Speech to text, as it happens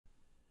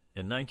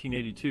In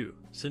 1982,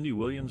 Cindy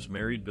Williams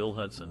married Bill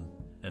Hudson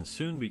and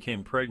soon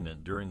became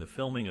pregnant during the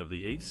filming of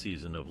the 8th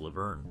season of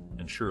Laverne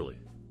and Shirley.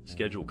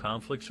 Schedule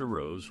conflicts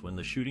arose when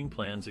the shooting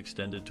plans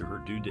extended to her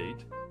due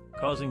date,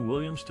 causing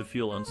Williams to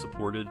feel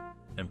unsupported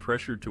and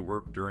pressured to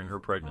work during her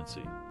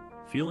pregnancy.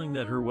 Feeling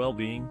that her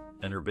well-being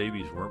and her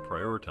babies weren't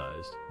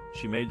prioritized,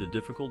 she made the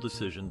difficult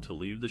decision to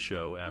leave the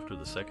show after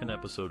the second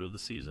episode of the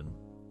season,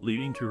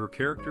 leading to her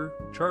character,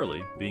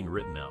 Charlie, being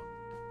written out.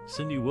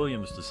 Cindy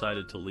Williams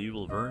decided to leave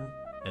Laverne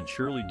and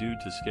Shirley due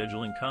to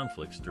scheduling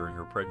conflicts during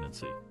her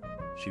pregnancy.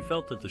 She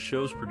felt that the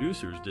show's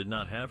producers did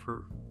not have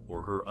her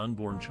or her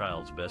unborn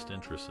child's best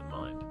interests in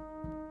mind.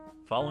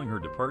 Following her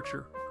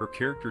departure, her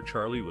character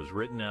Charlie was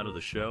written out of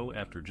the show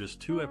after just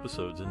 2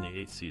 episodes in the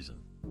 8th season.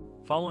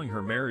 Following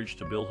her marriage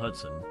to Bill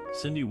Hudson,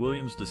 Cindy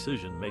Williams'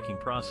 decision-making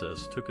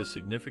process took a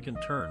significant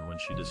turn when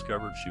she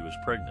discovered she was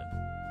pregnant,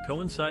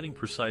 coinciding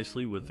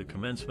precisely with the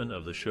commencement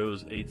of the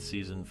show's 8th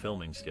season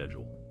filming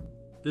schedule.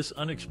 This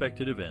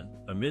unexpected event,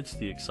 amidst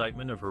the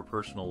excitement of her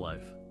personal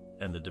life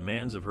and the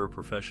demands of her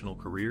professional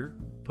career,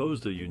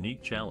 posed a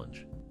unique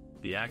challenge.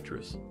 The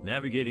actress,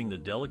 navigating the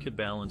delicate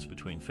balance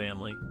between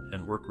family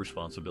and work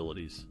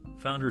responsibilities,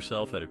 found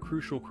herself at a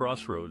crucial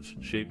crossroads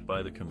shaped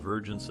by the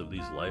convergence of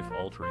these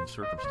life-altering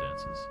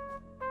circumstances.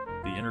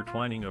 The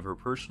intertwining of her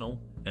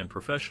personal and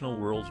professional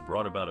worlds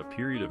brought about a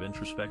period of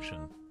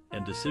introspection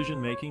and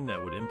decision-making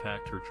that would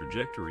impact her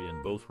trajectory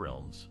in both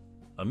realms.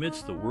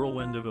 Amidst the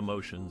whirlwind of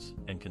emotions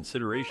and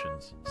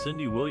considerations,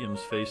 Cindy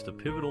Williams faced a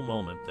pivotal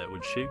moment that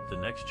would shape the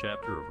next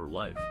chapter of her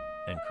life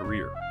and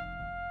career.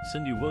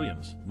 Cindy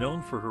Williams,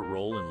 known for her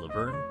role in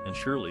Laverne and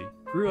Shirley,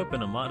 grew up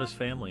in a modest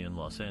family in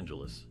Los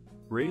Angeles.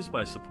 Raised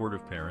by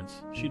supportive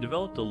parents, she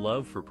developed a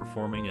love for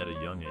performing at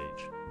a young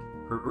age.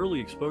 Her early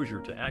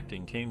exposure to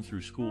acting came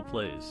through school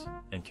plays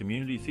and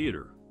community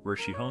theater, where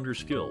she honed her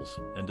skills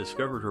and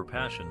discovered her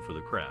passion for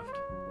the craft.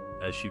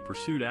 As she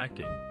pursued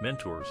acting,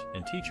 mentors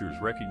and teachers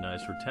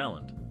recognized her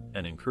talent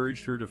and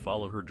encouraged her to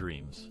follow her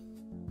dreams.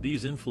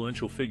 These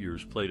influential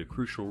figures played a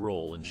crucial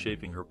role in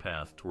shaping her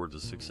path towards a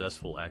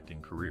successful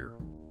acting career.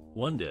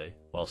 One day,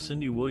 while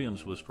Cindy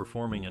Williams was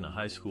performing in a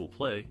high school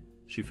play,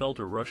 she felt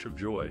a rush of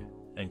joy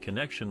and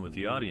connection with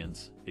the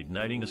audience,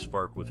 igniting a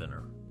spark within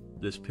her.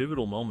 This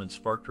pivotal moment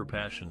sparked her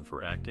passion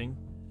for acting,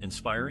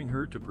 inspiring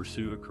her to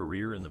pursue a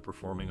career in the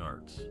performing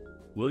arts.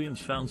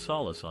 Williams found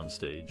solace on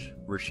stage,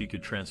 where she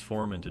could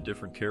transform into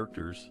different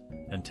characters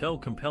and tell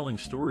compelling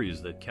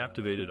stories that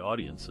captivated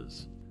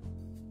audiences.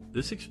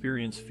 This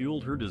experience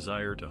fueled her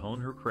desire to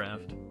hone her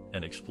craft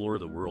and explore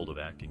the world of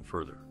acting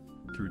further.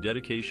 Through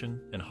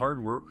dedication and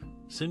hard work,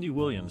 Cindy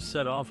Williams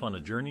set off on a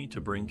journey to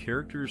bring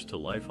characters to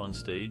life on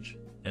stage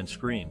and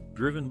screen,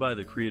 driven by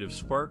the creative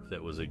spark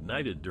that was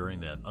ignited during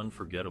that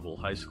unforgettable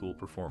high school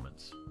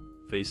performance.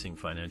 Facing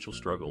financial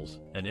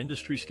struggles and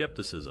industry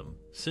skepticism,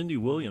 Cindy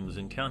Williams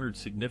encountered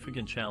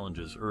significant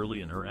challenges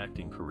early in her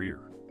acting career.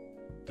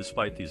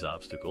 Despite these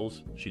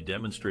obstacles, she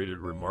demonstrated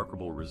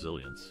remarkable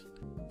resilience.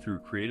 Through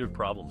creative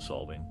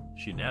problem-solving,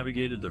 she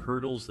navigated the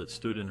hurdles that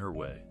stood in her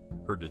way.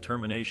 Her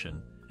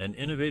determination and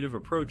innovative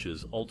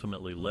approaches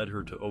ultimately led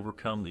her to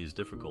overcome these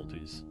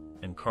difficulties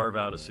and carve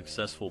out a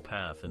successful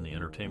path in the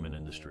entertainment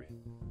industry.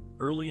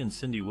 Early in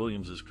Cindy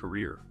Williams'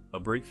 career, a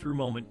breakthrough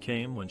moment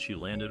came when she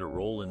landed a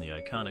role in the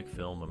iconic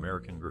film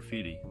American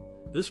Graffiti.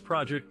 This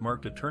project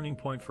marked a turning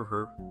point for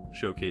her,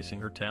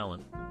 showcasing her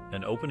talent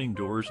and opening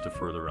doors to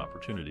further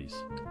opportunities.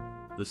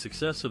 The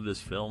success of this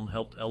film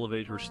helped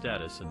elevate her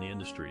status in the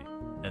industry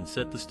and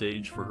set the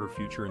stage for her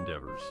future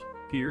endeavors.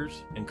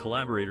 Peers and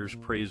collaborators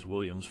praised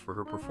Williams for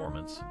her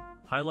performance,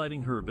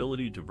 highlighting her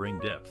ability to bring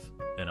depth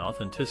and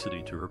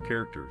authenticity to her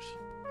characters.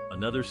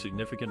 Another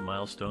significant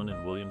milestone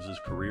in Williams'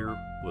 career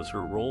was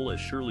her role as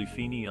Shirley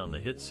Feeney on the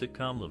hit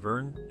sitcom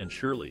Laverne and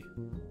Shirley.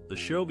 The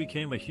show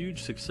became a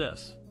huge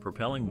success,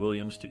 propelling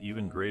Williams to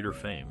even greater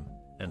fame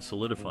and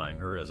solidifying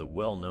her as a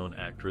well-known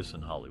actress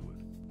in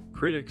Hollywood.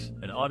 Critics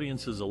and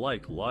audiences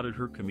alike lauded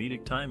her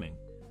comedic timing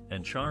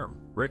and charm,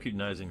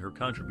 recognizing her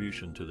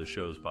contribution to the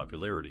show's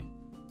popularity.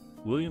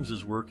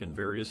 Williams' work in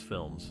various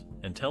films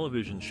and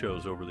television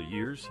shows over the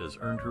years has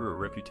earned her a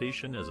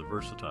reputation as a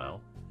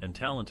versatile and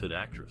talented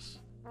actress.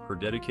 Her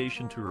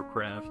dedication to her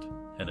craft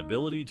and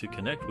ability to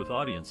connect with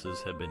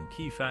audiences have been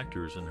key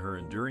factors in her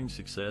enduring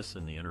success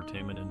in the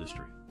entertainment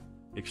industry.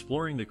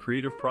 Exploring the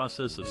creative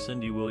process of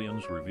Cindy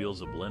Williams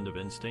reveals a blend of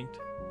instinct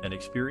and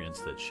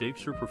experience that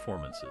shapes her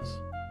performances.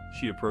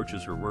 She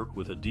approaches her work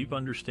with a deep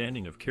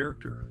understanding of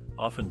character,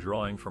 often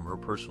drawing from her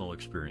personal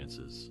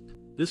experiences.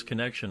 This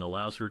connection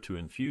allows her to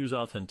infuse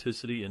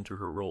authenticity into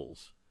her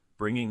roles,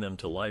 bringing them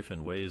to life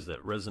in ways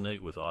that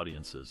resonate with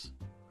audiences.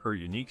 Her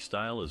unique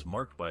style is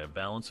marked by a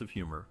balance of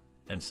humor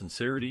and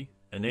sincerity,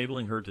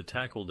 enabling her to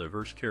tackle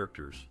diverse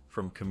characters,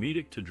 from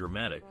comedic to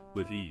dramatic,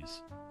 with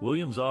ease.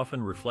 Williams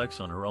often reflects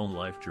on her own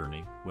life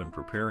journey when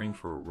preparing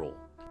for a role.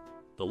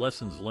 The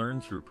lessons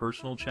learned through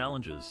personal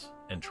challenges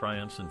and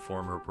triumphs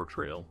inform her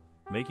portrayal,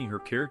 making her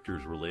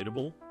characters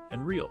relatable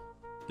and real.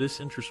 This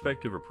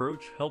introspective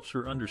approach helps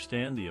her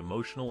understand the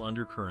emotional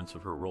undercurrents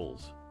of her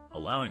roles,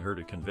 allowing her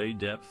to convey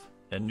depth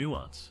and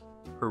nuance.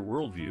 Her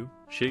worldview,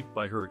 shaped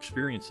by her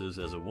experiences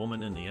as a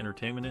woman in the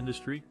entertainment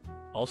industry,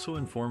 also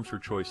informs her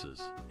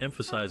choices,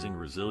 emphasizing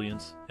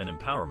resilience and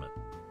empowerment.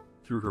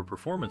 Through her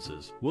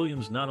performances,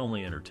 Williams not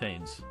only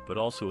entertains, but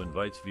also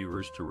invites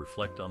viewers to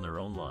reflect on their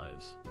own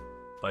lives.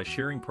 By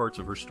sharing parts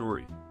of her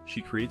story,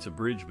 she creates a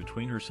bridge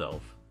between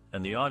herself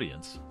and the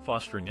audience,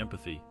 fostering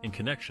empathy and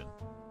connection.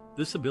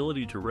 This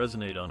ability to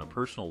resonate on a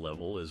personal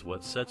level is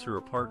what sets her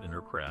apart in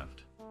her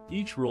craft.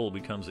 Each role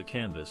becomes a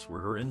canvas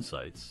where her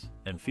insights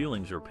and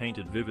feelings are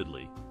painted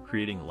vividly,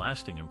 creating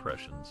lasting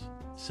impressions.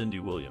 Cindy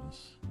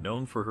Williams,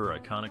 known for her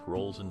iconic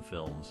roles in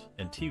films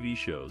and TV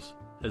shows,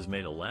 has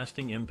made a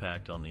lasting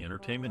impact on the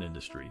entertainment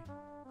industry.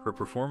 Her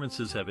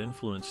performances have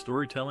influenced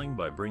storytelling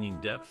by bringing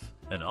depth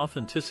and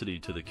authenticity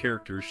to the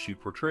characters she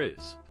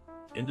portrays.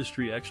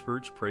 Industry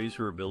experts praise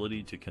her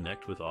ability to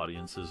connect with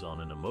audiences on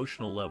an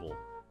emotional level,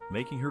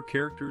 making her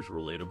characters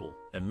relatable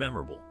and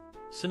memorable.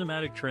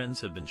 Cinematic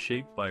trends have been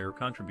shaped by her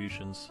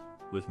contributions,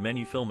 with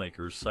many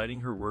filmmakers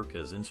citing her work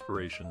as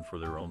inspiration for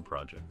their own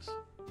projects.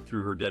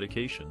 Through her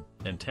dedication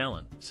and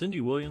talent,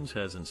 Cindy Williams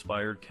has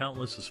inspired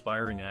countless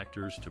aspiring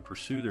actors to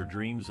pursue their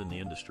dreams in the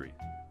industry.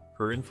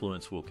 Her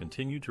influence will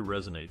continue to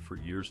resonate for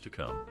years to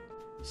come.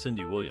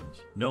 Cindy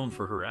Williams, known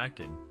for her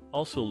acting,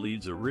 also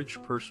leads a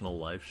rich personal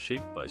life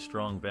shaped by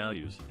strong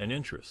values and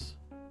interests.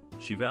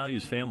 She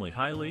values family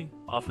highly,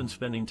 often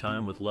spending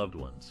time with loved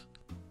ones.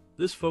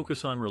 This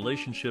focus on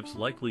relationships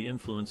likely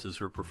influences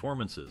her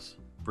performances,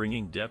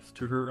 bringing depth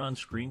to her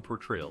on-screen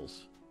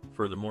portrayals.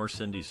 Furthermore,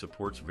 Cindy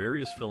supports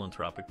various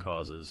philanthropic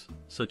causes,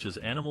 such as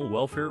animal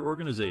welfare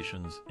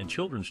organizations and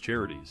children's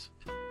charities.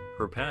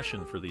 Her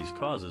passion for these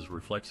causes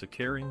reflects a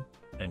caring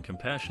and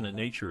compassionate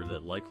nature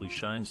that likely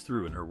shines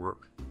through in her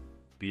work.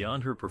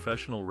 Beyond her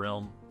professional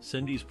realm,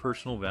 Cindy's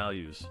personal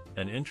values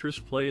and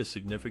interests play a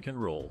significant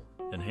role,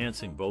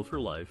 enhancing both her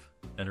life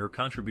and her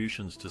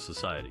contributions to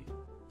society.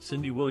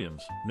 Cindy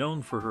Williams,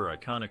 known for her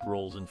iconic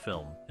roles in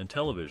film and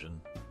television,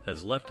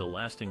 has left a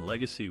lasting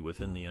legacy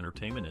within the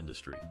entertainment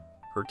industry.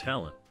 Her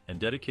talent and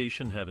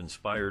dedication have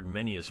inspired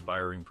many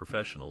aspiring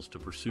professionals to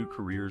pursue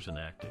careers in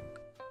acting.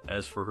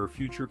 As for her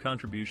future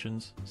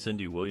contributions,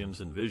 Cindy Williams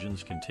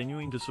envisions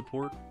continuing to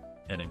support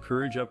and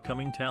encourage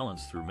upcoming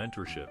talents through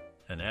mentorship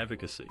and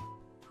advocacy.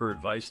 Her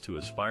advice to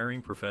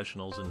aspiring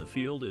professionals in the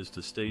field is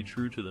to stay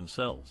true to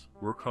themselves,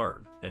 work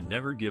hard, and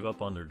never give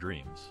up on their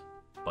dreams.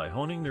 By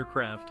honing their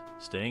craft,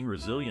 staying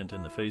resilient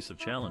in the face of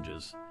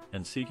challenges,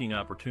 and seeking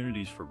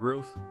opportunities for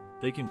growth,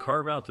 they can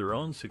carve out their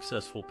own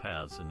successful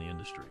paths in the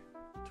industry.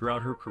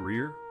 Throughout her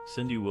career,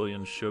 Cindy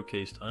Williams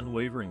showcased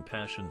unwavering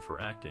passion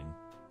for acting,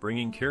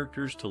 bringing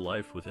characters to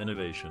life with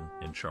innovation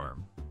and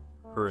charm.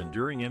 Her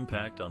enduring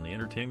impact on the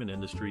entertainment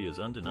industry is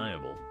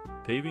undeniable,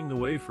 paving the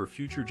way for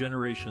future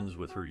generations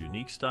with her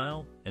unique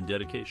style and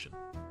dedication.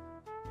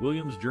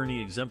 Williams' journey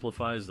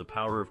exemplifies the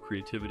power of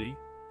creativity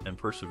and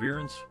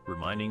perseverance,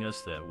 reminding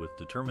us that with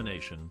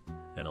determination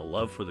and a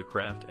love for the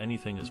craft,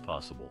 anything is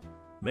possible.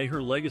 May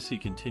her legacy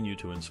continue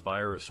to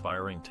inspire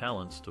aspiring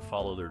talents to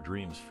follow their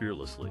dreams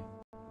fearlessly.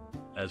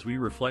 As we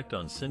reflect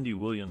on Cindy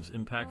Williams'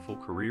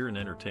 impactful career in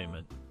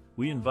entertainment,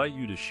 we invite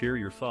you to share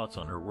your thoughts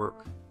on her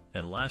work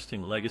and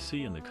lasting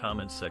legacy in the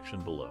comments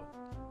section below.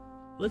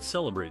 Let's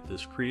celebrate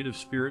this creative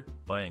spirit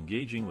by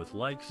engaging with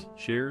likes,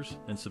 shares,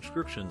 and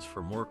subscriptions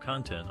for more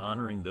content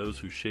honoring those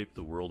who shape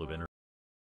the world of entertainment.